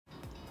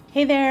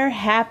Hey there,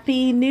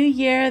 Happy New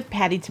Year.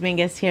 Patty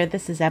Dominguez here.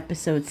 This is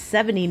episode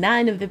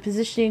 79 of the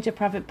Positioning to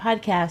Profit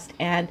podcast,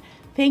 and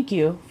thank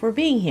you for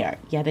being here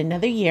yet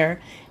another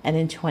year. And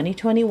in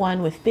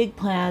 2021, with big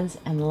plans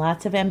and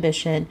lots of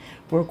ambition,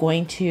 we're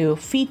going to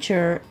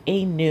feature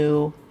a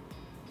new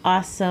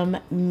awesome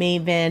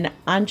Maven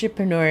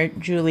entrepreneur,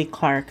 Julie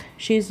Clark.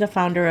 She's the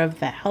founder of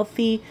the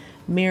Healthy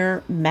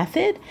Mirror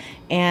Method,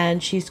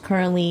 and she's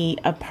currently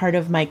a part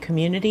of my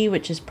community,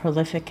 which is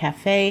Prolific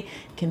Cafe. You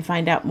can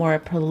find out more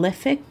at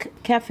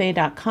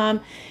prolificcafe.com.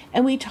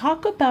 And we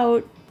talk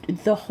about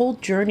the whole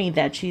journey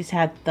that she's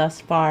had thus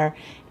far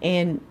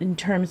in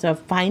terms of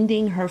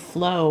finding her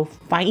flow,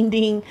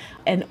 finding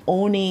and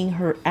owning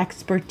her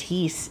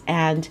expertise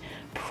and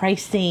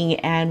pricing.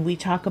 And we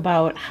talk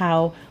about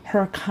how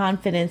her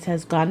confidence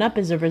has gone up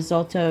as a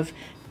result of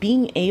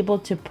being able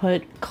to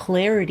put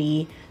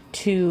clarity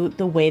to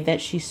the way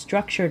that she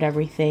structured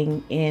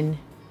everything in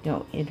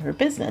her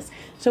business.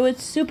 So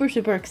it's super,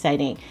 super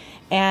exciting.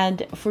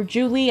 And for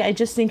Julie, I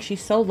just think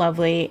she's so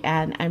lovely,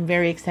 and I'm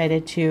very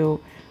excited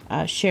to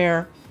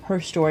share her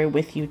story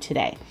with you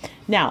today.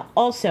 Now,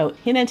 also,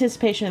 in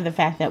anticipation of the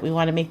fact that we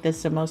want to make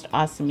this the most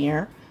awesome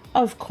year,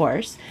 of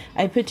course,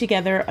 I put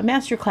together a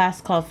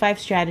masterclass called 5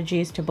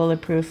 Strategies to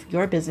Bulletproof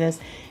Your Business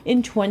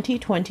in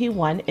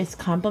 2021. It's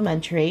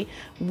complimentary.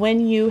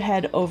 When you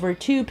head over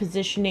to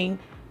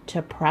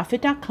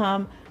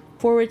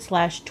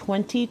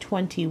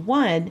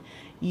positioningtoprofit.com/2021,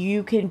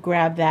 you can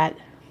grab that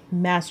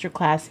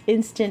masterclass,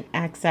 instant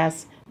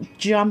access,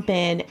 jump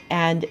in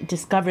and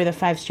discover the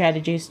 5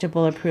 strategies to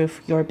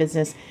bulletproof your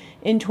business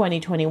in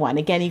 2021.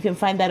 Again, you can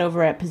find that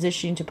over at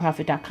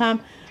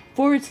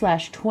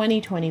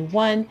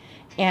positioningtoprofit.com/2021.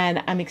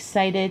 And I'm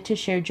excited to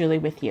share Julie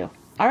with you.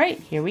 All right,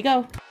 here we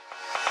go.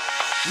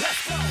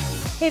 Let's go.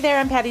 Hey there,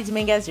 I'm Patty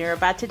Dominguez. You're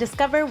about to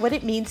discover what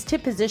it means to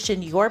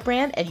position your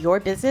brand and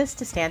your business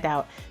to stand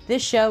out.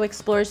 This show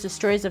explores the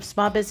stories of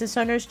small business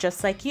owners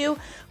just like you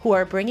who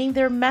are bringing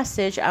their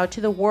message out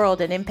to the world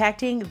and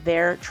impacting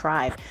their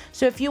tribe.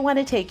 So if you want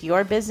to take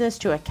your business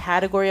to a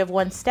category of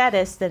 1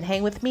 status, then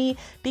hang with me,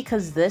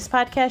 because this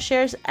podcast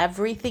shares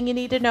everything you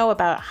need to know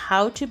about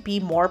how to be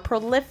more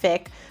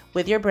prolific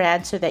with your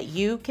brand so that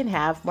you can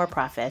have more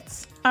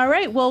profits. All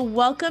right, well,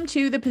 welcome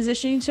to the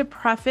Positioning to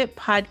Profit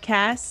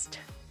podcast.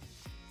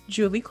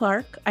 Julie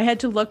Clark. I had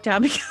to look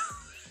down because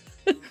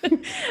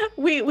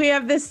we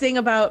have this thing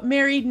about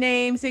married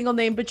name, single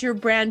name, but your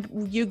brand,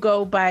 you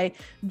go by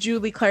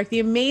Julie Clark,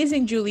 the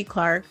amazing Julie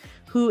Clark,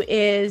 who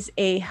is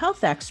a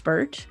health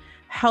expert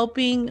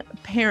helping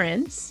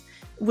parents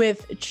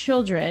with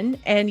children.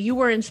 And you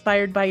were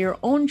inspired by your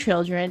own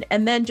children.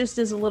 And then, just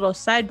as a little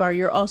sidebar,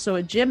 you're also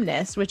a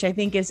gymnast, which I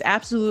think is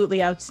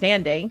absolutely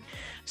outstanding.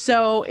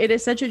 So it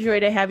is such a joy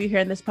to have you here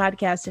on this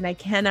podcast. And I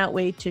cannot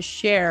wait to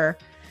share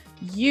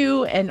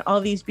you and all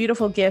these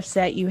beautiful gifts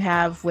that you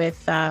have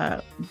with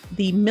the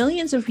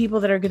millions of people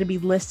that are going to be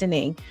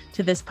listening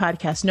to this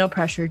podcast. No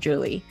pressure,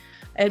 Julie.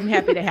 I'm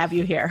happy to have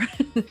you here.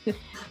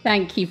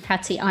 Thank you,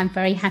 Patty. I'm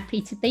very happy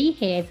to be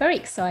here. Very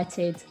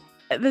excited.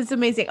 That's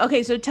amazing.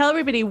 Okay, so tell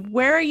everybody,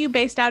 where are you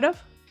based out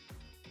of?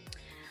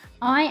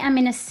 I am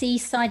in a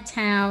seaside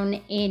town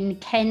in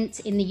Kent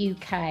in the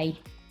UK.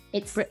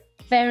 It's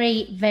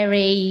very,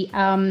 very,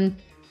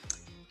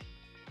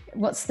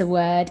 what's the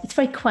word? It's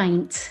very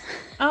quaint.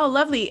 Oh,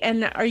 lovely.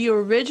 And are you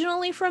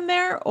originally from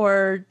there,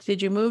 or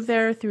did you move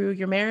there through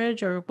your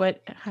marriage, or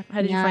what? How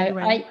did you find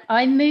your way?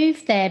 I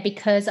moved there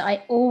because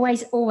I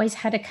always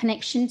had a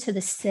connection to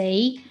the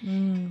sea.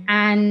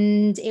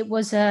 And it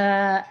was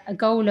a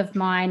goal of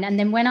mine. And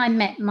then when I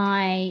met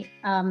my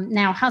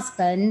now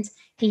husband,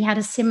 he had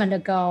a similar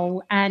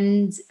goal.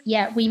 And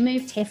yeah, we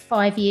moved here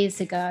 5 years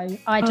ago.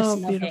 I just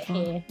love beautiful.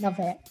 It here. Love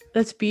it.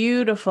 That's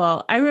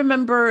beautiful. I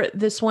remember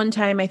this one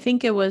time, I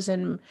think it was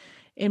in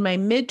my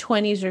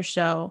mid-20s or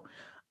so,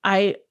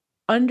 I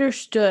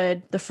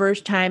understood the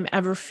first time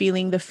ever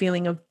feeling the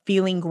feeling of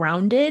feeling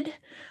grounded.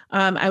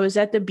 I was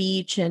at the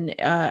beach, and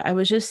I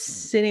was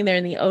just sitting there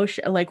in the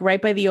ocean, like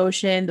right by the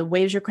ocean. The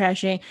waves were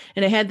crashing.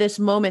 And I had this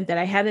moment that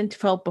I hadn't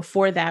felt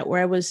before that,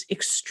 where I was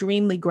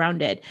extremely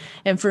grounded.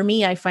 And for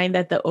me, I find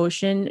that the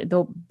ocean,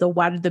 the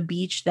water, the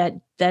beach, that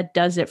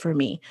does it for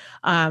me.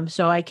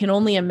 So I can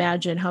only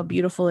imagine how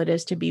beautiful it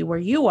is to be where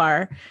you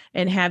are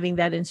and having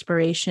that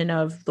inspiration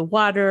of the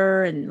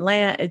water and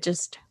land. It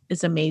just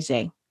is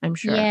amazing, I'm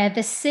sure. Yeah,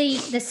 the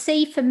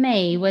sea for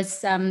me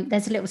was,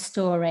 there's a little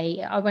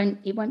story.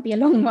 It won't be a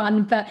long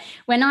one, but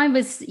when I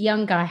was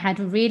younger, I had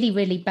really,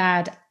 really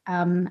bad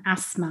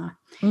asthma.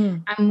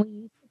 And we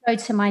used to go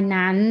to my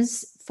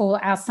nan's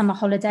for our summer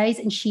holidays,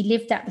 and she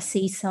lived at the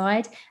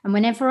seaside. And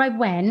whenever I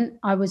went,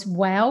 I was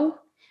well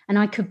and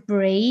I could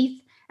breathe.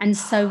 And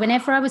so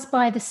whenever I was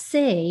by the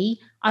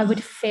sea, I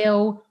would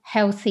feel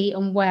healthy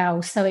and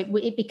well. So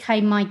it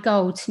became my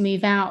goal to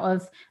move out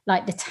of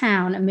like the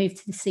town and move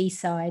to the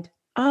seaside.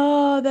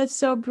 Oh, that's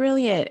so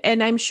brilliant.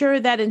 And I'm sure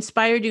that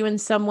inspired you in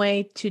some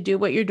way to do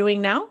what you're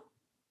doing now.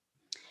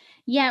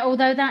 Yeah,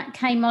 although that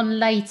came on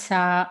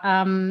later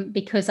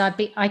because I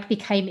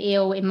became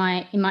ill in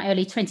my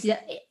early 20s.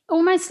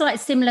 almost like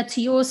similar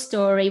to your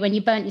story when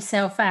you burnt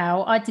yourself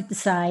out. I did the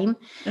same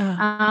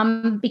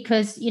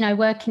because,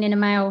 working in a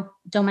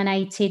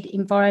male-dominated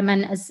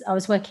environment, as I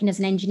was working as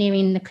an engineer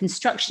in the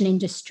construction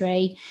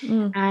industry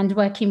and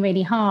working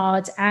really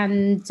hard,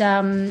 and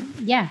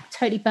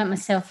totally burnt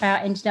myself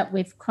out. Ended up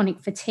with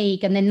chronic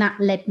fatigue, and then that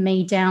led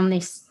me down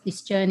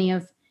this journey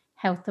of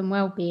health and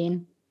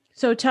well-being.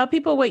 So tell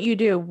people what you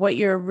do, what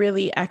you're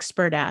really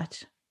expert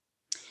at.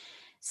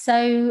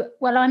 So,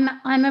 well,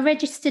 I'm a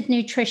registered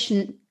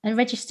nutritional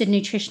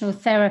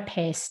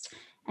therapist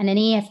and an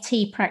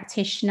EFT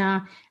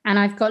practitioner, and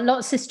I've got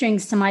lots of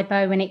strings to my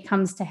bow when it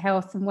comes to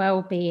health and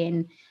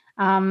well-being.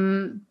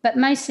 But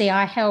mostly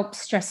I help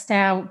stressed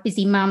out,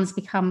 busy mums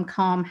become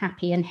calm,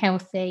 happy and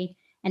healthy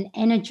and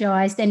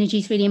energized. Energy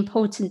is really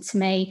important to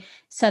me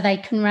so they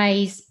can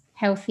raise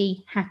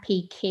healthy,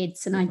 happy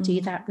kids. And I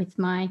do that with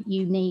my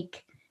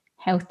unique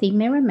healthy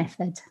mirror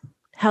method.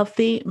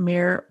 Healthy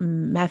mirror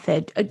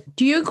method.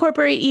 Do you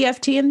incorporate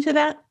EFT into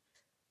that?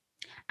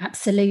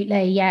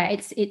 Absolutely. Yeah,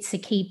 it's a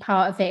key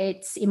part of it.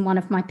 It's in one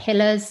of my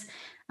pillars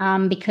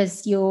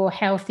because your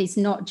health is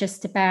not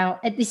just about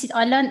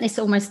I learned this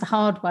almost the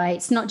hard way.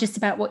 It's not just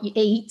about what you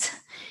eat.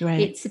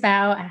 Right. It's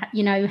about,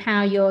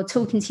 how you're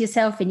talking to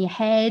yourself in your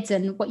head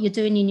and what you're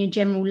doing in your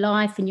general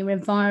life and your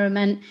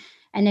environment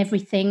and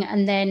everything.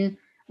 And then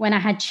when I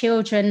had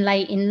children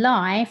late in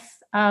life,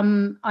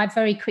 I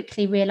very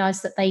quickly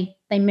realized that they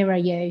mirror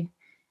you.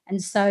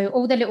 And so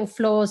all the little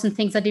flaws and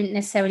things I didn't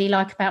necessarily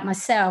like about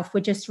myself were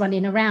just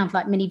running around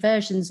like mini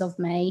versions of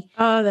me.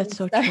 Oh, that's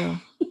so true.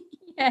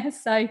 Yeah.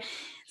 So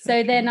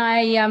then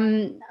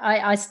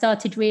I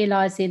started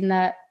realizing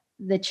that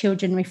the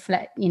children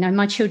reflect,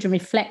 my children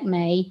reflect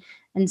me.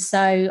 And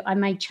so I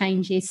made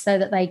changes so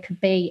that they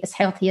could be as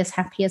healthy, as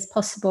happy as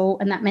possible.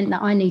 And that meant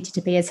that I needed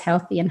to be as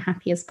healthy and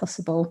happy as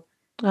possible.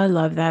 I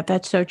love that.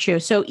 That's so true.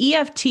 So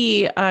EFT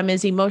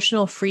is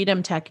emotional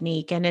freedom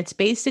technique. And it's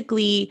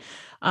basically,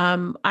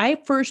 I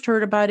first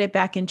heard about it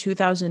back in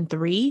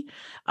 2003.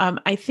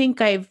 I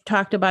think I've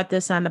talked about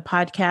this on the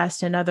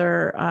podcast and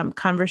other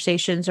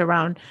conversations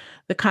around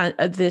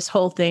this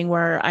whole thing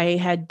where I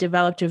had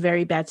developed a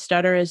very bad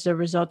stutter as a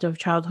result of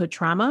childhood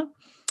trauma.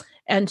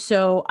 And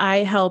so I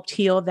helped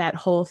heal that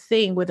whole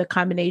thing with a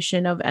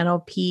combination of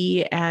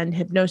NLP and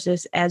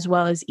hypnosis as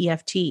well as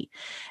EFT.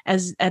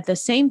 As at the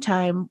same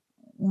time,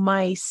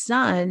 my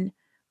son,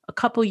 a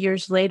couple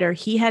years later,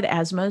 he had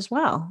asthma as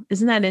well.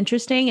 Isn't that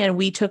interesting? And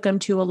we took him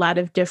to a lot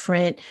of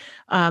different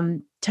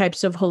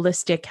types of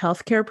holistic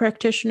healthcare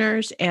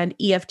practitioners, and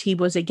EFT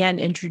was again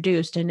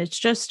introduced. And it's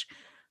just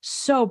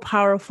so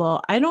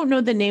powerful. I don't know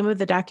the name of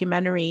the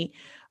documentary,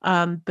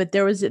 but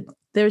there's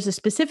a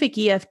specific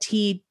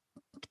EFT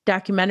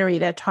documentary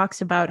that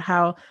talks about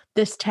how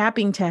this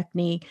tapping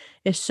technique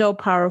is so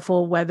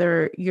powerful,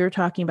 whether you're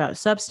talking about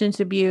substance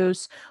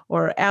abuse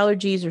or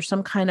allergies or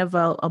some kind of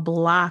a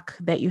block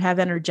that you have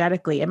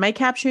energetically. Am I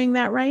capturing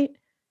that right?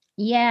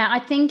 Yeah, I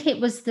think it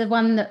was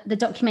the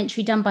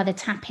documentary done by the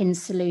Tap-In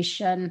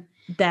Solution.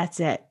 That's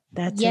it.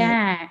 That's it.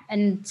 Yeah.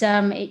 And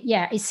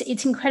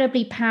it's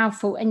incredibly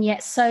powerful and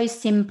yet so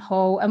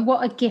simple. And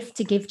what a gift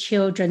to give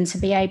children to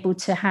be able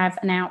to have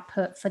an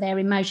output for their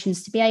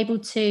emotions, to be able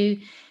to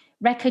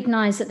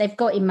recognize that they've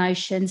got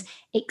emotions,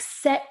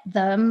 accept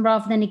them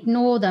rather than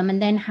ignore them,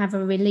 and then have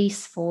a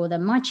release for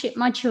them.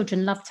 My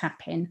children love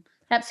tapping.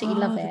 Absolutely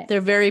love it. They're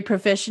very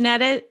proficient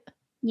at it.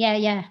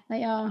 Yeah,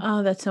 they are.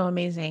 Oh, that's so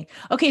amazing.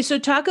 Okay, so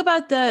talk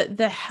about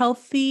the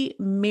healthy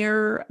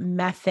mirror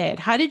method.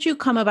 How did you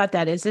come about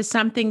that? Is this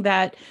something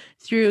that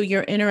through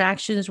your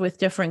interactions with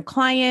different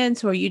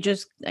clients, or you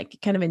just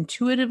kind of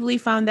intuitively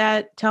found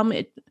that?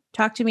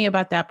 Talk to me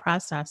about that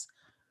process.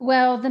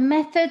 Well, the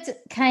method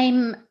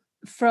came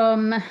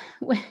from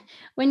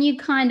when you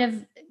kind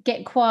of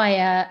get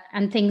quiet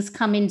and things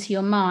come into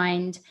your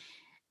mind.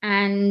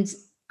 And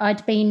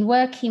I'd been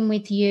working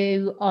with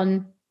you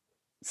on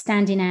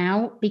standing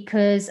out,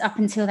 because up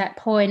until that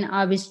point,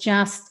 I was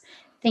just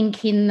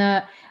thinking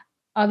that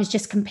I was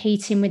just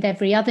competing with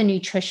every other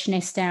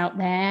nutritionist out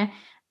there.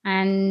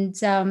 And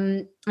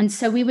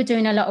so we were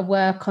doing a lot of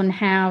work on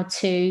how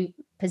to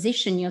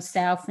position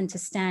yourself and to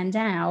stand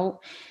out.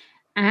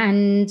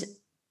 And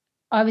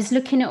I was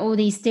looking at all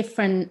these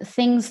different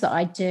things that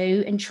I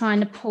do and trying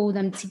to pull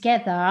them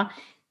together.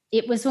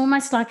 It was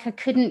almost like I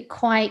couldn't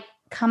quite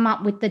come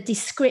up with the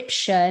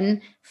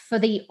description for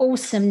the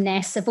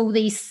awesomeness of all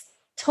these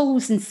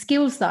tools and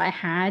skills that I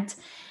had.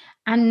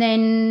 And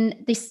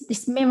then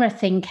this mirror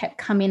thing kept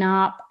coming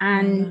up,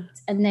 and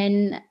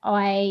then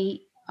I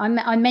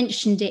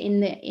mentioned it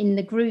in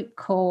the group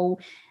call,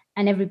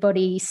 and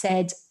everybody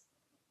said,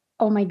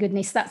 "Oh my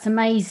goodness, that's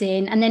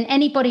amazing!" And then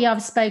anybody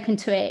I've spoken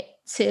to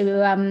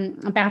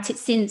about it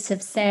since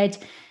have said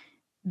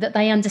that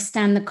they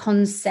understand the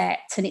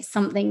concept, and it's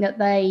something that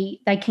they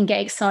can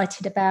get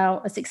excited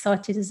about, as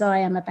excited as I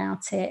am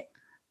about it.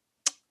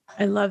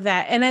 I love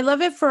that. And I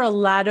love it for a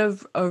lot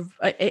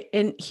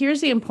and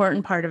here's the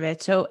important part of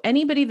it. So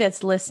anybody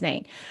that's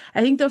listening,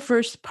 I think the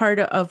first part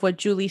of what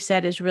Julie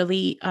said is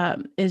really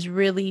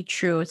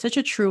true. It's such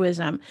a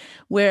truism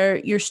where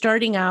you're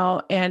starting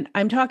out. And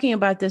I'm talking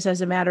about this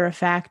as a matter of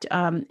fact,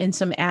 in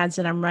some ads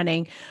that I'm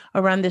running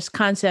around this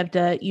concept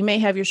that you may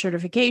have your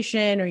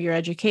certification or your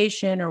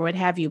education or what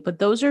have you, but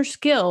those are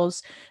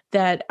skills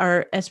that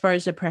are as far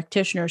as the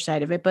practitioner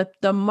side of it. But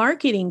the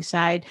marketing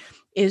side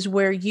is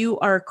where you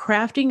are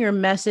crafting your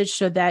message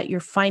so that you're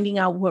finding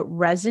out what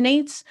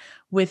resonates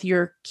with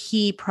your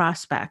key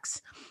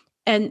prospects.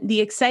 And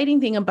the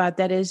exciting thing about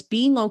that is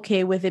being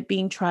okay with it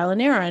being trial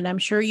and error. And I'm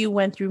sure you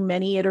went through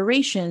many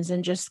iterations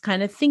and just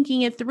kind of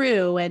thinking it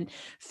through and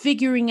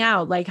figuring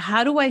out, like,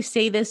 how do I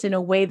say this in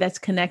a way that's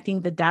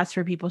connecting the dots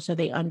for people so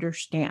they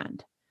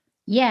understand?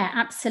 Yeah,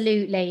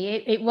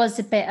 absolutely. It was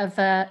a bit of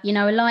a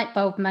light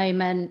bulb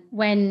moment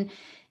when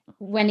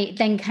it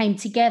then came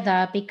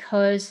together,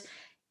 because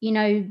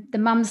the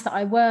mums that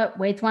I work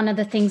with, one of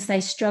the things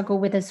they struggle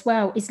with as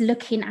well is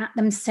looking at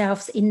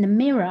themselves in the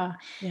mirror,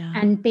 Yeah.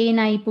 and being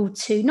able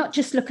to not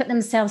just look at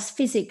themselves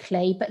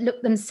physically, but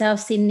look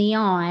themselves in the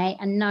eye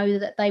and know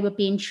that they were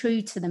being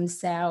true to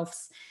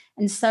themselves.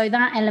 And so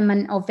that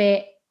element of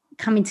it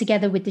coming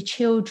together with the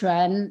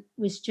children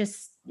was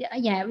just,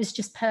 yeah, it was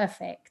just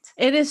perfect.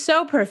 It is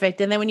so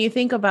perfect. And then when you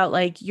think about,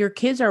 like, your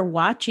kids are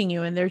watching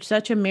you and they're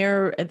such a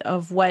mirror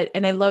of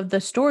and I love the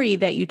story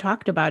that you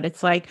talked about.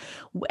 It's like,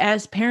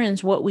 as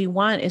parents, what we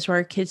want is for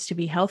our kids to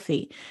be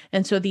healthy.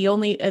 And so the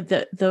only,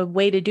 the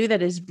way to do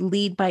that is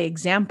lead by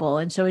example.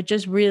 And so it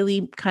just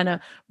really kind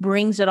of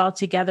brings it all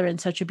together in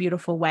such a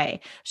beautiful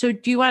way. So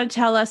do you want to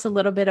tell us a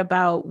little bit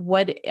about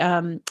what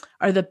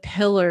are the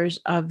pillars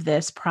of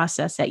this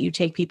process that you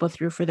take people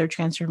through for their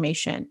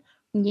transformation?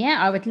 Yeah,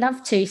 I would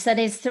love to. So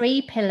there's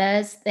three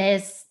pillars.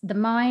 There's the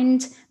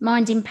mind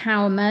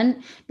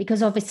empowerment,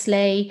 because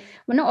obviously,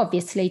 well, not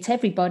obviously to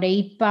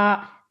everybody,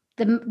 but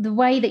the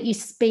way that you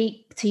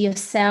speak to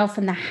yourself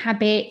and the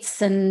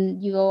habits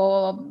and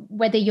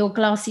whether your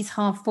glass is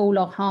half full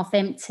or half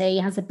empty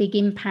has a big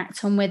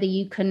impact on whether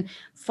you can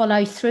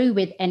follow through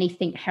with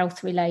anything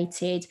health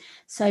related.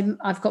 So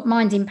I've got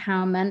mind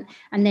empowerment,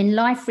 and then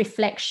life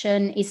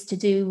reflection is to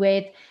do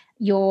with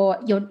your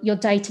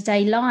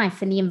day-to-day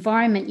life and the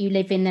environment you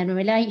live in, and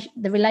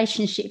the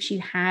relationships you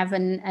have,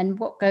 and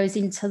what goes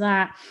into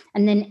that.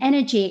 And then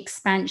energy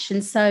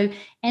expansion. So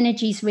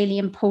energy is really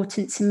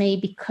important to me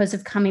because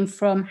of coming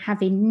from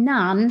having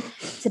none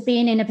to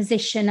being in a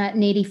position at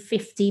nearly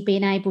 50,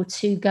 being able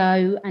to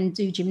go and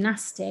do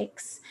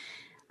gymnastics.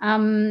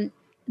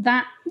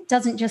 That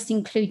doesn't just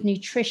include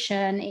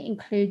nutrition, it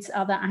includes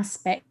other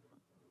aspects.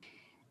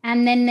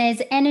 And then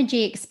there's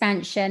energy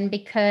expansion,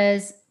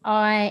 because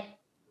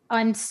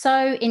I'm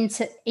so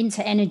into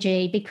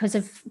energy because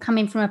of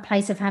coming from a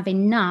place of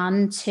having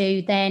none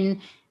to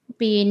then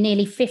being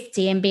nearly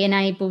 50 and being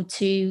able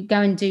to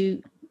go and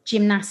do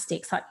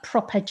gymnastics, like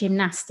proper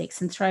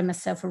gymnastics, and throw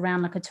myself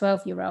around like a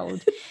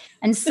 12-year-old.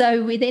 And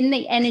so within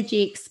the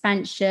energy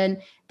expansion,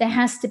 there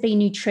has to be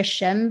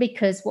nutrition,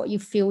 because what you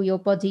fuel your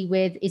body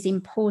with is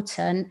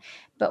important.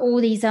 But all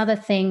these other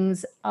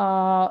things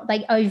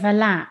they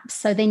overlap.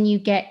 So then you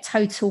get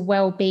total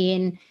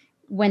well-being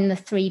when the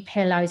three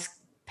pillars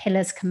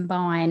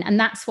combine. And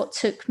that's what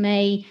took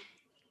me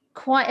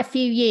quite a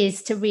few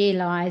years to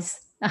realize,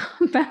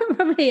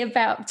 probably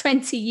about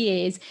 20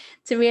 years,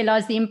 to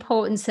realize the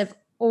importance of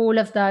all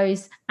of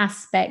those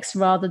aspects,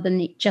 rather than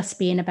it just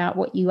being about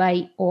what you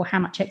ate or how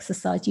much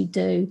exercise you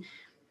do.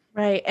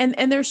 Right.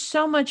 And there's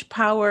so much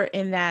power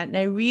in that. And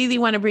I really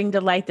want to bring to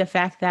light the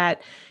fact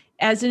that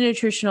as a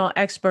nutritional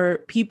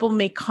expert, people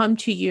may come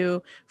to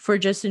you for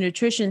just the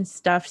nutrition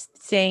stuff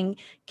saying,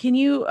 can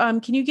you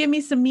give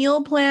me some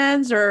meal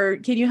plans, or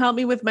can you help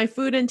me with my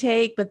food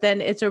intake? But then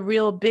it's a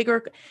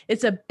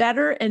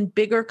better and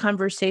bigger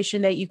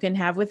conversation that you can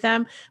have with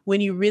them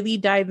when you really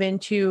dive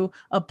into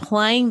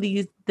applying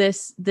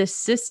this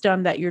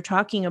system that you're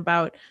talking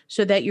about,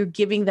 so that you're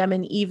giving them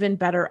an even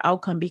better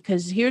outcome.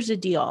 Because here's the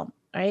deal,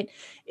 right?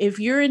 If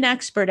you're an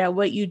expert at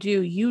what you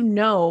do, you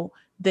know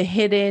the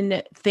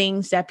hidden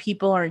things that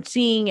people aren't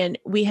seeing. And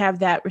we have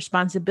that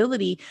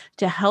responsibility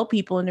to help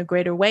people in a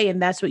greater way.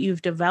 And that's what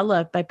you've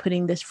developed by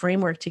putting this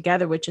framework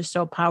together, which is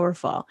so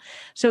powerful.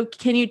 So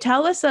can you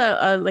tell us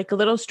a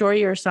little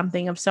story or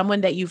something of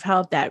someone that you've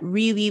helped that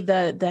really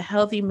the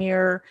healthy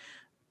mirror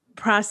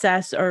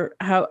process, or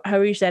how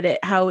you said it,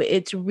 how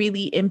it's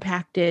really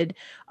impacted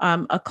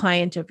a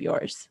client of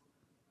yours?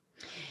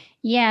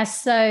 Yeah,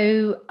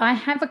 so I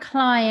have a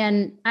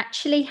client,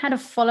 actually had a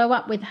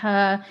follow-up with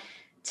her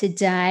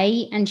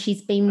today, and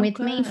she's been with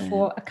me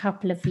for a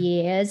couple of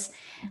years.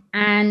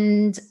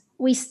 And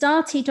we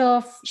started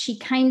off, she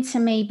came to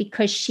me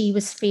because she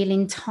was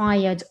feeling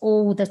tired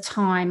all the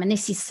time. And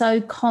this is so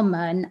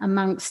common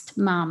amongst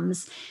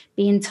mums,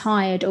 being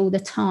tired all the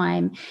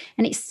time.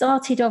 And it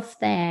started off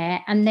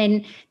there. And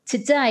then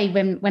today,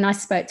 when I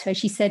spoke to her,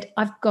 she said,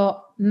 I've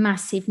got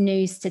massive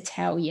news to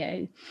tell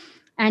you.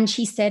 And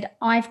she said,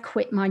 I've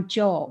quit my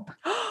job.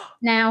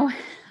 Now,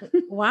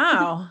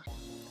 wow.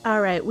 All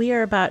right, we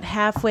are about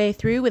halfway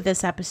through with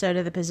this episode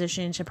of the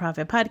Positioning to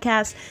Profit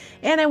podcast,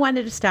 and I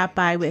wanted to stop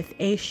by with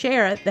a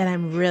share that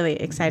I'm really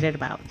excited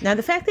about. Now,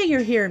 the fact that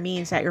you're here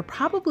means that you're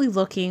probably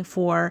looking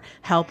for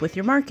help with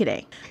your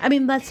marketing. I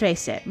mean, let's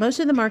face it, most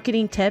of the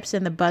marketing tips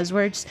and the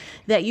buzzwords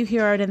that you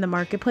hear out in the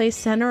marketplace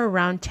center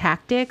around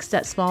tactics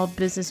that small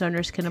business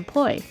owners can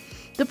employ.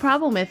 The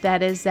problem with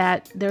that is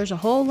that there's a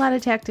whole lot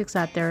of tactics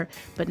out there,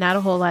 but not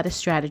a whole lot of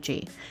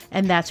strategy,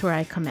 and that's where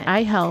I come in.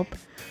 I help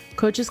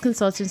coaches,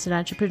 consultants, and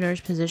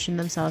entrepreneurs position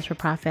themselves for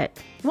profit.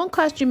 It won't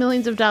cost you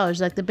millions of dollars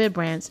like the big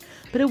brands,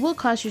 but it will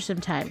cost you some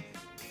time.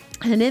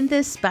 And in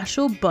this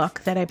special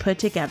book that I put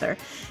together,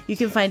 you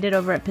can find it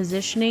over at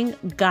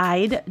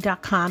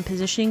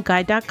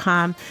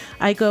positioningguide.com,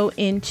 I go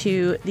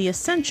into the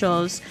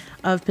essentials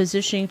of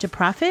positioning to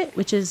profit,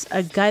 which is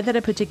a guide that I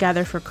put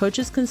together for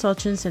coaches,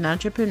 consultants, and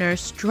entrepreneurs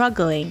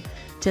struggling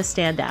to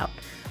stand out.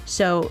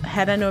 So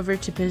head on over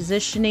to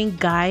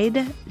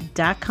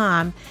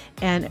positioningguide.com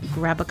and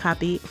grab a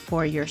copy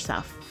for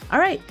yourself. All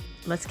right,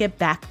 let's get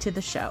back to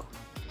the show.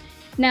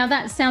 Now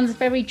that sounds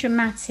very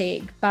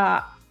dramatic,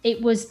 but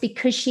it was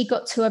because she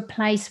got to a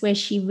place where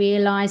she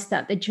realized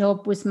that the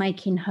job was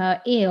making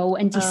her ill.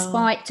 And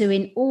despite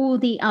doing all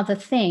the other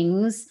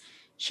things,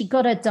 she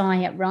got her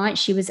diet right.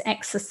 She was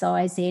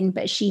exercising,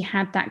 but she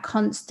had that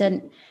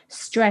constant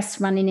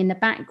stress running in the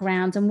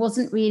background and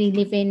wasn't really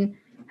living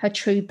her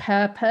true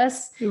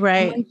purpose.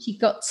 Right. And when she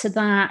got to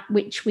that,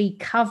 which we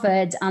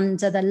covered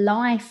under the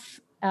life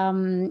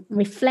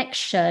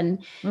reflection,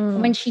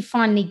 when she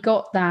finally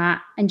got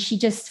that, and she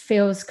just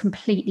feels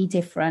completely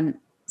different.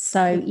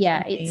 So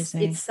yeah,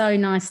 it's so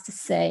nice to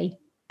see.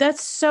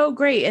 That's so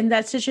great. And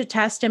that's such a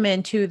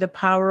testament to the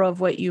power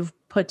of what you've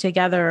put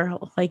together,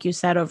 like you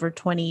said, over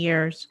 20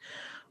 years.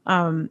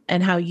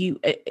 And how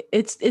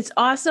it's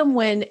awesome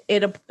when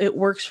it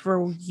works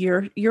for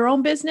your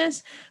own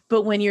business,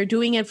 but when you're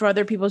doing it for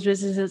other people's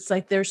business, it's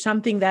like there's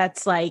something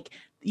that's like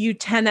you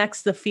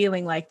 10x the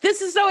feeling, like this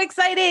is so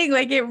exciting,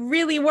 like it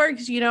really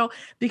works,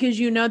 because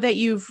you know that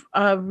you've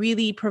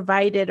really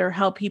provided or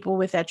helped people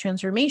with that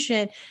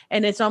transformation,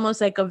 and it's almost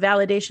like a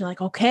validation,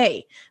 like,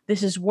 okay,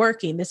 this is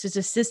working, this is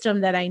a system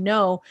that I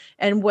know.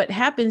 And what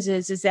happens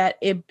is that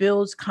it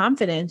builds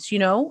confidence,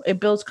 it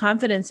builds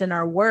confidence in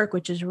our work,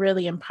 which is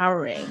really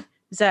empowering.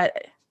 Is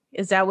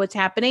that what's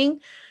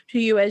happening to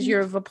you as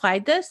you've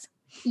applied this?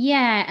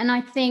 Yeah. And I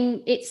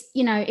think it's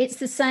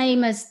the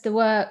same as the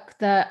work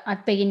that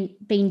I've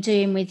been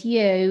doing with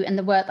you and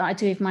the work that I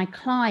do with my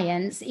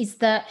clients, is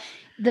that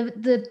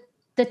the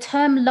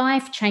term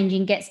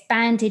life-changing gets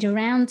bandied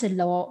around a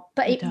lot,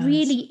 but it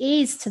really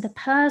is to the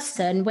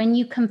person when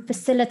you can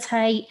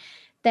facilitate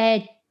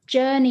their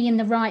journey in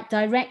the right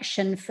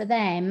direction for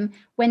them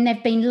when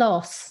they've been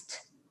lost.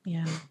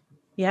 Yeah.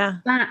 Yeah.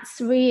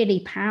 That's really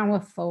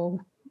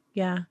powerful.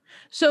 Yeah.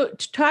 So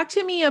talk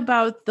to me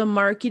about the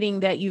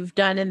marketing that you've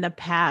done in the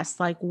past,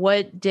 like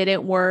what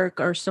didn't work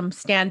or some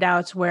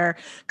standouts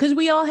because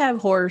we all have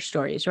horror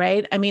stories,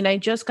 right? I mean, I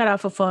just got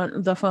off the phone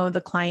with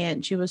a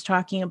client. She was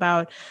talking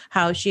about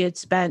how she had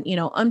spent,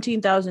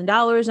 umpteen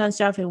 $1,000s on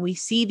stuff, and we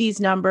see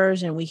these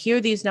numbers and we hear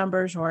these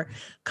numbers or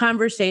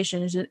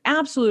conversations, an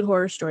absolute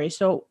horror story.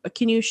 So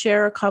can you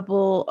share a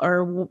couple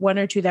or one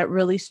or two that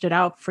really stood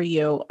out for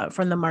you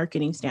from the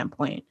marketing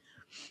standpoint?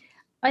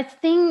 I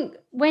think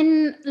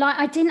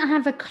I didn't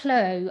have a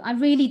clue. I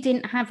really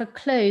didn't have a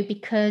clue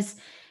because,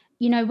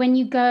 when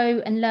you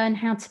go and learn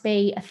how to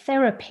be a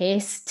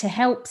therapist to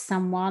help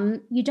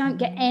someone, you don't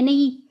get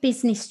any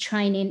business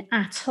training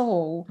at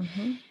all.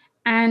 Mm-hmm.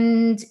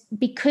 And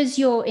because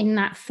you're in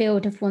that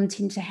field of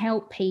wanting to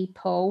help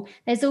people,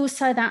 there's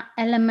also that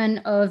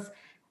element of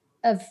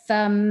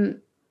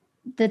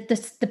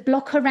the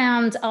block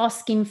around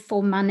asking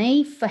for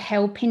money for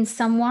helping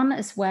someone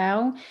as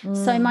well.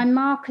 So my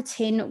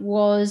marketing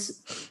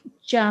was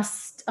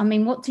just,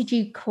 what did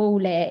you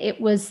call it? It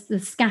was the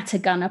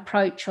scattergun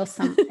approach or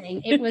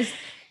something. It was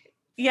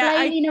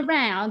flailing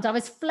around. I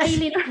was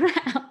flailing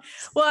around.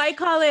 Well, I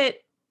call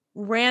it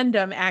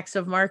random acts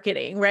of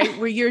marketing, right?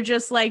 Where you're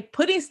just like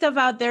putting stuff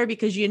out there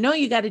because you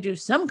got to do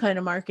some kind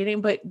of marketing,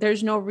 but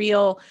there's no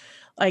real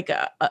like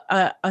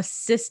a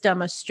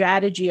system, a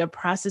strategy, a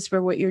process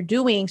for what you're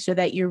doing, so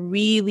that you're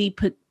really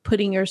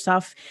putting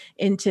yourself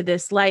into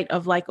this light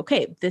of like,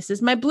 okay, this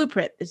is my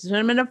blueprint. This is what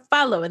I'm going to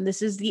follow. And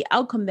this is the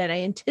outcome that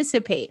I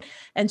anticipate.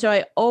 And so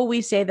I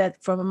always say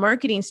that from a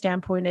marketing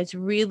standpoint, it's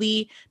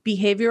really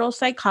behavioral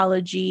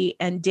psychology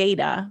and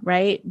data,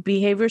 right?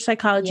 Behavioral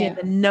psychology and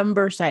the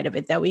number side of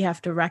it that we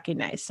have to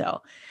recognize.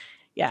 So,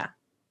 yeah.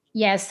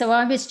 Yeah. So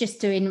I was just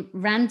doing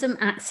random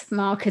acts of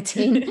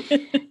marketing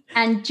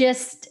and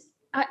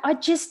I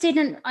just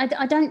didn't,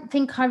 I don't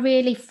think I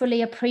really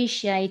fully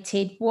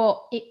appreciated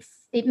what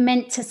it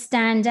meant to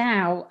stand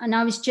out. And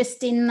I was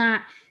just in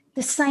that,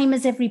 the same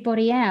as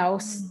everybody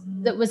else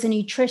that was a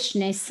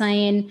nutritionist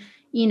saying,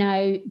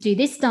 do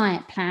this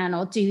diet plan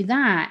or do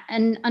that.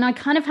 And I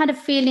kind of had a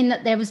feeling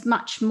that there was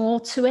much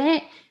more to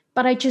it,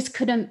 but I just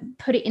couldn't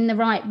put it in the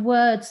right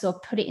words or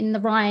put it in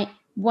the right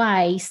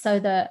way so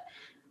that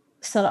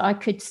so that I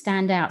could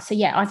stand out. So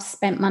yeah, I've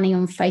spent money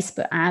on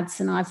Facebook ads,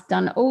 and I've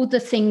done all the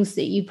things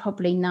that you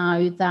probably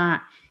know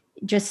that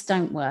just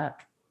don't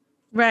work.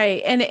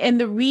 Right. And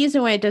the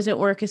reason why it doesn't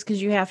work is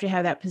because you have to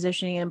have that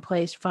positioning in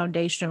place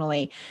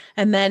foundationally.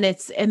 And then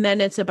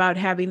it's about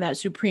having that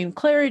supreme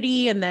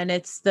clarity. And then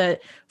it's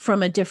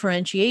from a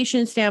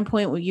differentiation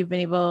standpoint, what you've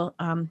been able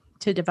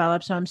to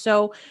develop. So I'm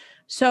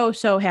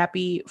so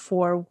happy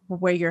for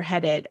where you're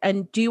headed.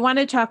 And do you want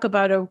to talk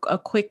about a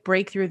quick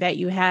breakthrough that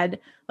you had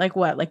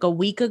like a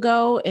week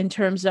ago in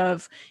terms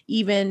of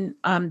even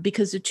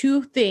because the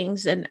two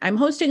things, and I'm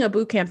hosting a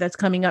boot camp that's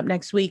coming up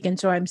next week. And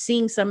so I'm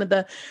seeing some of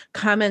the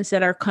comments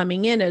that are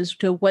coming in as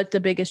to what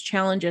the biggest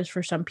challenge is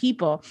for some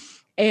people.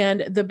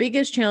 And the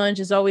biggest challenge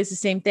is always the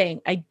same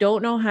thing. I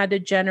don't know how to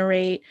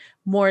generate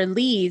more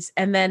leads.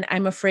 And then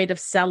I'm afraid of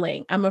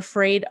selling. I'm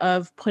afraid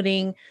of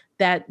putting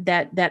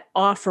that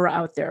offer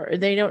out there, or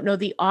they don't know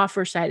the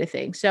offer side of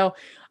things. So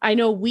I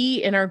know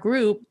we in our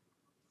group,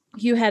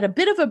 you had a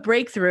bit of a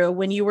breakthrough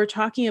when you were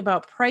talking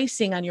about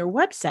pricing on your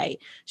website.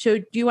 So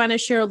do you want to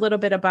share a little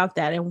bit about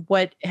that and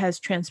what has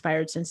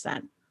transpired since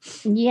then?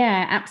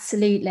 Yeah,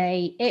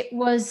 absolutely. It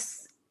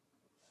was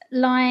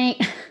like,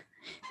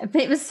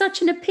 it was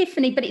such an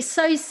epiphany, but it's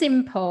so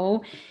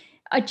simple.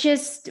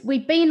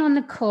 We'd been on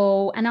the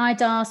call and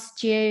I'd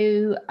asked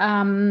you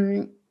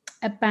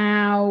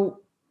about,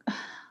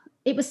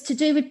 it was to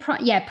do with,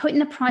 putting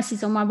the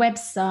prices on my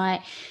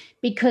website,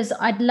 because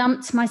I'd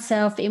lumped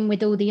myself in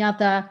with all the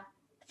other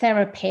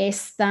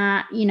therapists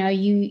that,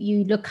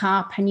 you look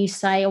up and you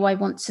say, oh, I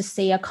want to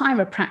see a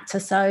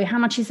chiropractor. So how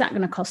much is that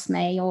going to cost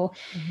me? Or,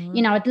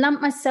 I'd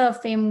lumped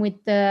myself in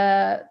with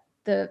the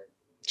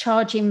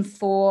charging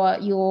for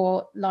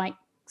your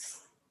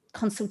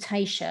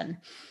consultation.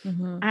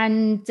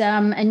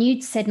 And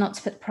you'd said not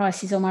to put the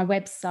prices on my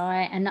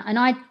website. And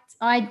I'd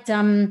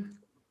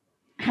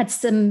had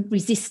some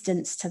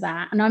resistance to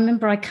that. And I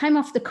remember I came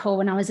off the call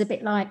and I was a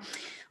bit like,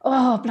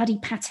 oh, bloody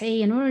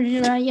Patty. And,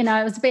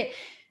 I was a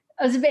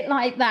bit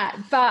like that.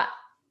 But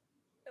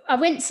I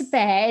went to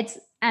bed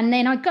and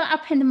then I got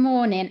up in the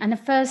morning and the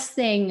first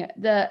thing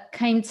that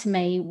came to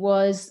me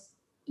was,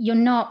 you're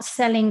not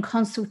selling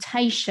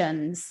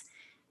consultations,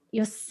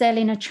 you're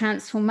selling a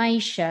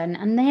transformation.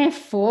 And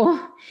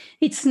therefore,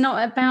 it's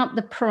not about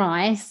the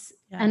price.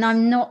 Yes. And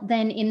I'm not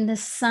then in the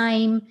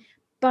same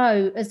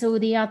boat as all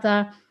the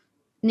other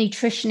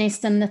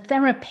nutritionists and the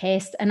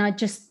therapist. And I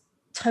just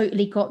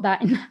totally got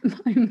that in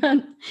that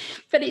moment.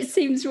 But it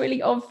seems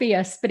really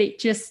obvious. But it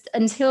just,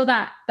 until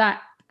that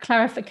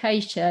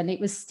clarification, it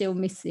was still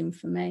missing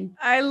for me.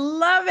 I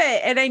love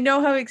it. And I know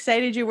how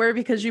excited you were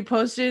because you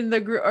posted in the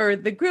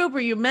group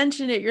where you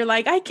mentioned it. You're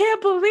like, I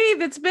can't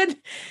believe it's been,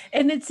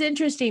 and it's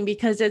interesting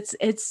because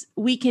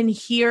we can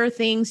hear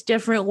things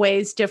different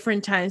ways,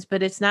 different times,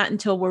 but it's not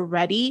until we're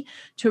ready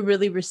to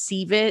really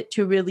receive it,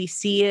 to really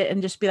see it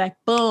and just be like,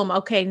 boom,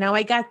 okay, now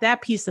I got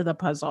that piece of the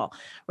puzzle.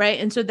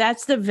 Right. And so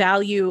that's the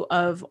value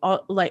of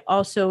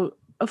also,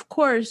 of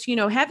course,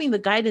 having the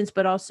guidance,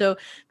 but also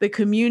the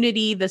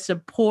community, the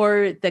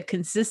support, the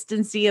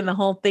consistency, and the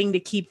whole thing to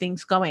keep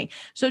things going.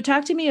 So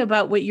talk to me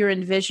about what you're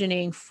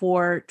envisioning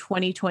for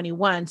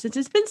 2021, since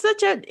it's been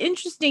such an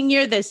interesting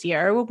year this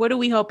year. What are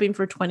we hoping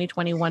for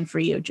 2021 for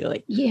you,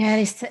 Julie?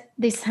 Yeah,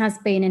 this has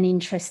been an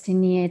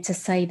interesting year, to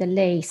say the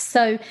least.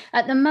 So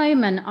at the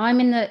moment, I'm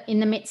in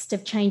the midst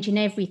of changing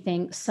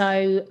everything.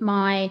 So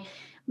my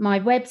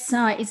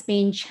website is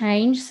being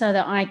changed so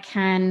that I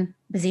can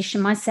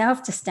position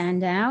myself to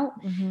stand out.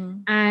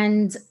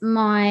 And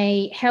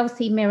my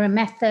healthy mirror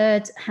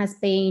method has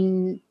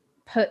been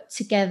put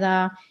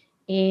together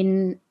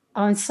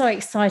I'm so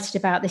excited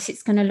about this.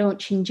 It's going to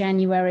launch in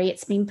January.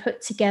 It's been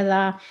put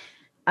together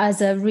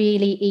as a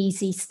really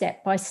easy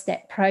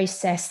step-by-step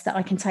process that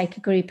I can take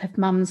a group of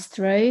mums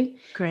through.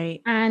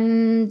 Great.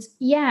 And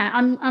yeah,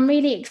 I'm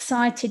really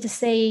excited to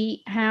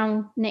see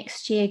how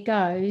next year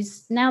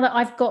goes. Now that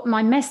I've got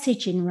my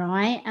messaging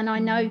right and I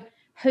know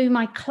who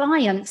my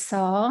clients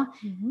are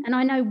and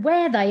I know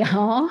where they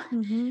are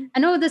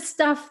and all the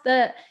stuff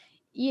that,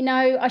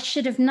 I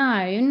should have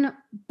known,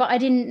 but I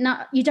didn't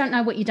know. You don't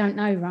know what you don't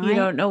know, right? You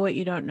don't know what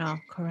you don't know.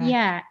 Correct.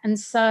 Yeah. And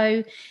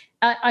so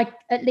I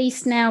at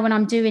least now when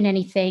I'm doing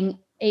anything,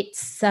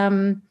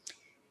 I'm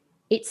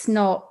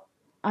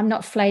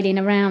not flailing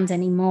around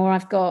anymore.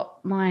 I've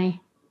got my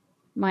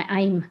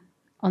aim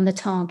on the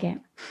target.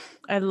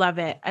 I love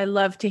it. I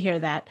love to hear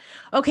that.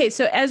 Okay.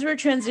 So as we're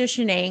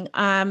transitioning,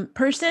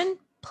 person,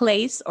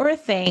 place, or a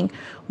thing,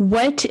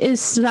 what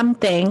is one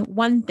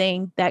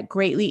thing that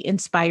greatly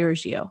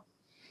inspires you?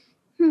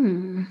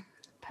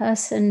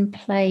 Person,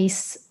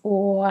 place,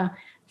 or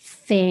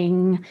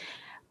thing.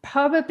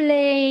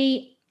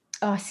 Probably,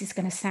 this is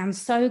going to sound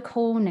so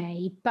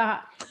corny,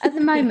 but at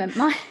the moment,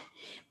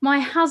 my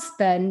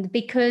husband,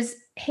 because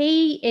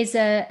he is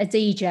a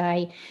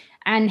DJ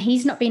and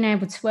he's not been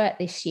able to work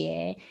this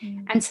year.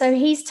 And so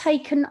he's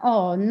taken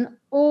on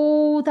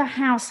all the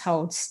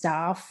household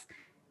stuff.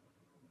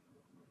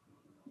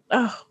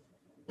 Oh,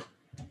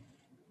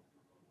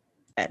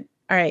 all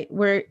right.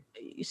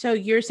 So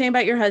you're saying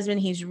about your husband,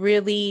 he's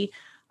really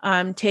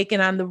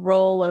taken on the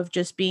role of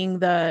just being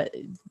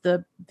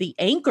the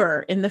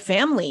anchor in the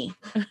family,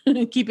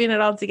 keeping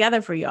it all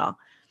together for y'all.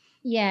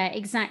 Yeah,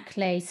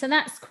 exactly. So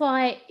that's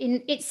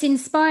it's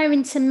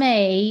inspiring to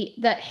me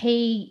that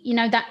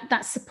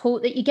that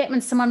support that you get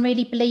when someone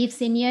really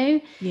believes in you.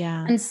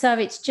 Yeah. And so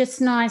it's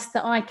just nice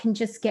that I can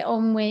just get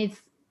on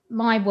with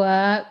my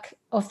work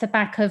off the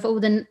back of all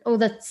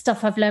the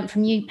stuff I've learned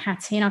from you,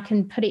 Patty, and I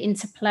can put it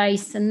into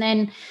place, and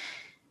then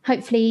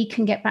hopefully he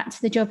can get back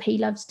to the job he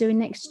loves doing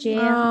next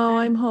year. Oh,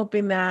 I'm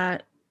hoping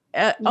that.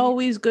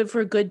 Always good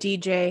for a good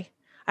DJ.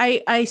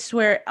 I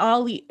swear,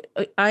 I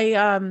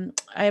have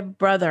a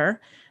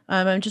brother.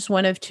 I'm just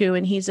one of two,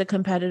 and he's a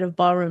competitive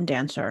ballroom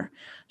dancer.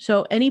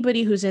 So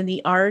anybody who's in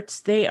the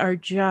arts, they are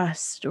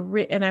just,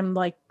 and I'm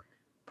like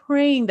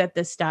praying that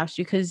this stops,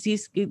 because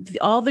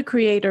all the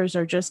creators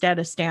are just at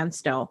a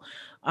standstill.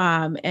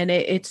 And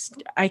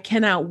I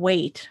cannot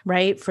wait,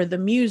 right, for the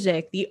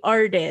music, the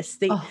artists,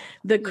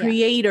 the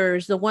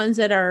creators, the ones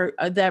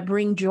that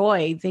bring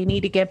joy. They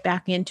need to get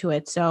back into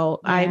it. So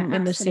yeah, I'm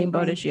in the same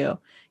boat as you.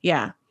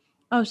 Yeah.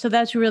 Oh, so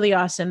that's really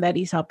awesome that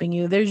he's helping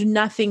you. There's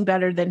nothing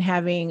better than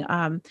having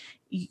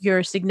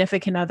your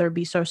significant other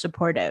be so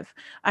supportive.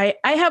 I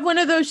have one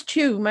of those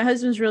too. My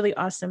husband's really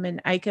awesome.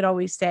 And I could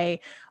always say,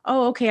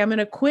 oh, okay, I'm going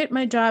to quit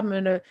my job. I'm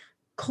going to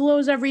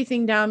close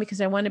everything down because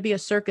I want to be a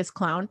circus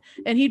clown.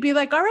 And he'd be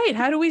like, all right,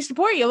 how do we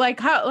support you?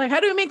 How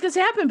do we make this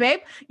happen,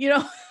 babe?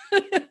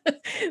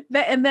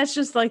 That's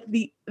just like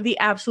the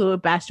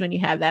absolute best when you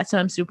have that. So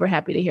I'm super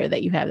happy to hear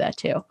that you have that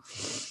too.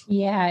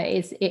 Yeah,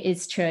 it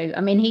is true. I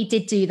mean, he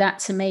did do that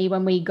to me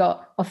when we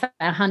got off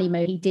our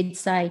honeymoon. He did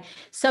say,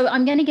 so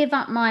I'm going to give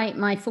up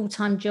my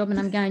full-time job and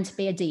I'm going to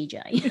be a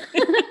DJ.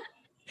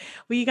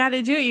 Well, you got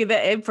to do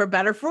that for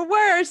better, for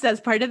worse.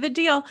 That's part of the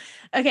deal.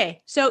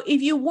 Okay. So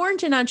if you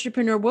weren't an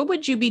entrepreneur, what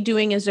would you be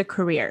doing as a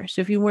career? So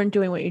if you weren't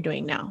doing what you're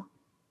doing now?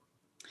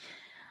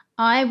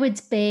 I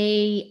would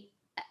be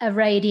a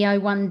Radio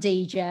 1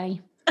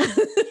 DJ.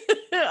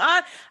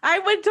 I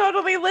would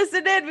totally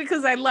listen in,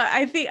 because I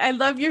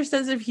love your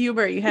sense of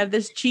humor. You have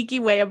this cheeky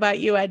way about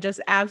you. I just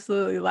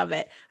absolutely love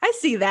it. I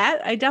see that.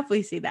 I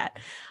definitely see that.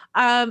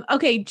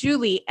 Okay,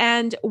 Julie,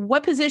 and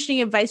what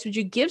positioning advice would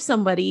you give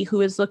somebody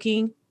who is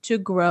looking to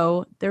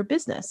grow their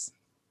business?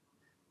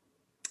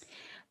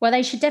 Well,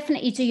 they should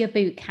definitely do your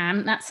boot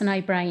camp. That's a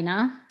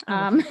no-brainer.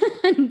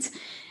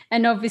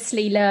 And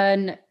obviously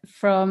learn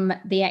from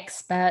the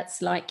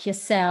experts like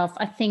yourself.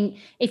 I think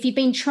if you've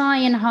been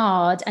trying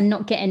hard and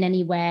not getting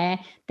anywhere,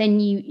 then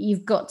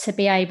you've got to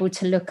be able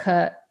to look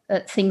at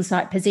things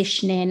like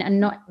positioning, and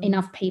not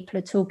enough people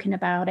are talking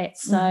about it.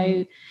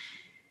 So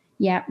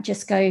yeah,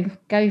 just go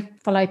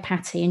follow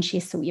Patty and she'll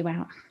sort you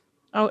out.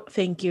 Oh,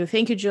 thank you.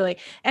 Thank you, Julie.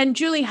 And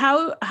Julie,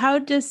 how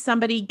does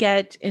somebody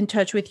get in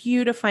touch with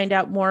you to find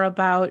out more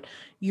about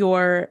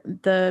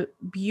the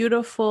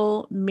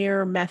beautiful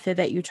mirror method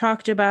that you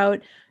talked about,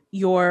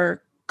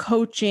 your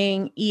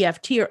coaching,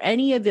 EFT, or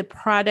any of the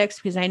products?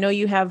 Because I know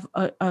you have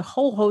a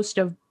whole host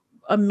of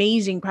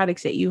amazing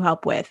products that you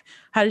help with.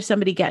 How does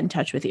somebody get in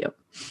touch with you?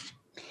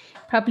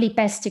 Probably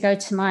best to go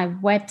to my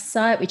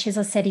website, which, as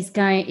I said, is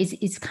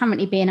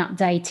currently being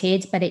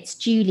updated, but it's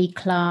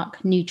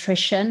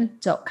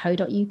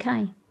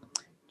julieclarknutrition.co.uk.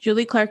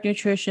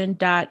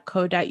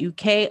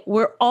 julieclarknutrition.co.uk.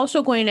 We're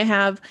also going to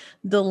have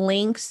the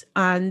links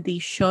on the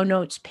show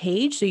notes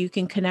page so you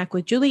can connect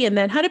with Julie. And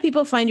then how do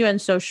people find you on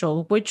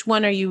social? Which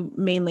one are you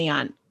mainly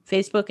on?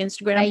 Facebook,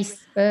 Instagram?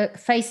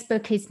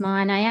 Facebook is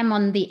mine. I am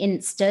on the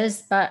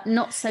Instas, but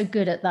not so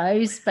good at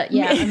those. But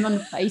yeah, I'm on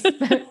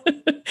Facebook.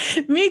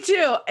 Me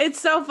too.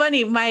 It's so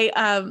funny. My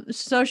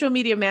social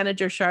media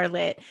manager,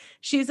 Charlotte,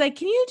 she's like,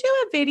 can you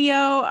do a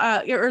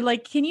video or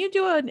like, can you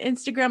do an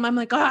Instagram? I'm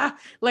like, I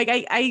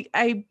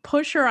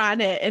push her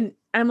on it. And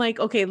I'm like,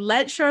 okay,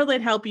 let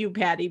Charlotte help you,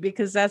 Patty,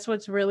 because that's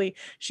what's really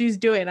she's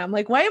doing. I'm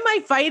like, why am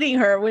I fighting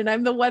her when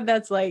I'm the one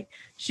that's like,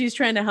 she's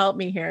trying to help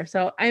me here?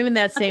 So I'm in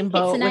that same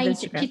boat with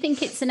Instagram. Do you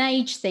think it's an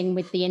age thing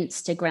with the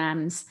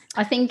Instagrams?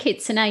 I think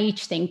it's an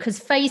age thing, because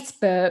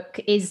Facebook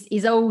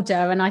is older,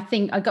 and I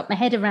think I got my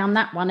head around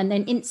that one, and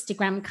then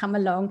Instagram come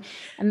along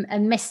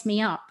and messed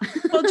me up.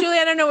 Well, Julie,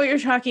 I don't know what you're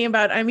talking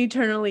about. I'm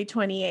eternally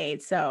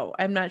 28, so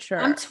I'm not sure.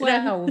 I'm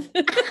 12.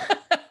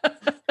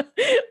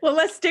 Well,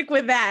 let's stick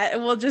with that,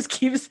 and we'll just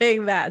keep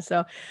saying that.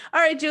 So,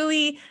 all right,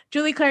 Julie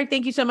Clark,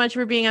 thank you so much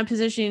for being on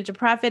Positioning to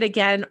Profit.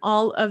 Again,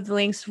 all of the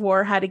links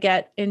for how to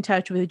get in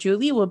touch with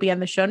Julie will be on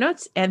the show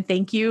notes. And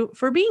thank you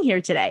for being here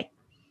today.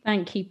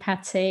 Thank you,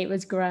 Patty. It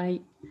was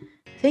great.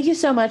 Thank you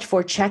so much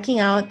for checking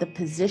out the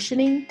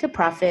Positioning to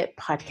Profit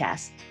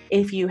podcast.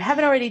 If you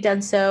haven't already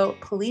done so,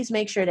 please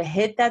make sure to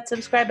hit that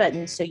subscribe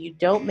button so you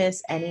don't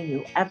miss any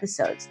new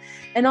episodes.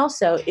 And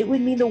also, it would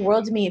mean the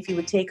world to me if you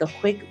would take a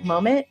quick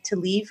moment to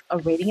leave a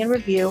rating and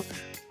review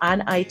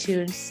on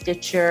iTunes,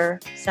 Stitcher,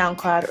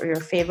 SoundCloud, or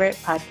your favorite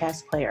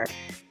podcast player.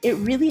 It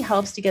really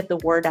helps to get the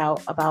word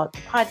out about the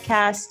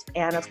podcast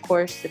and, of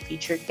course, the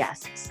featured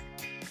guests.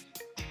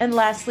 And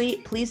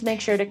lastly, please make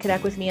sure to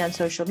connect with me on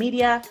social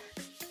media.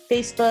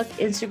 Facebook,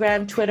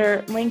 Instagram,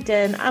 Twitter,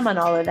 LinkedIn, I'm on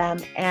all of them,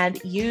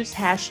 and use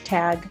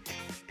hashtag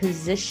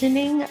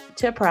Positioning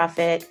to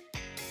Profit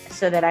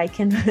so that I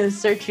can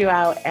search you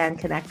out and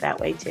connect that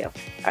way too. All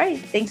right.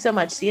 Thanks so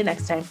much. See you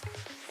next time.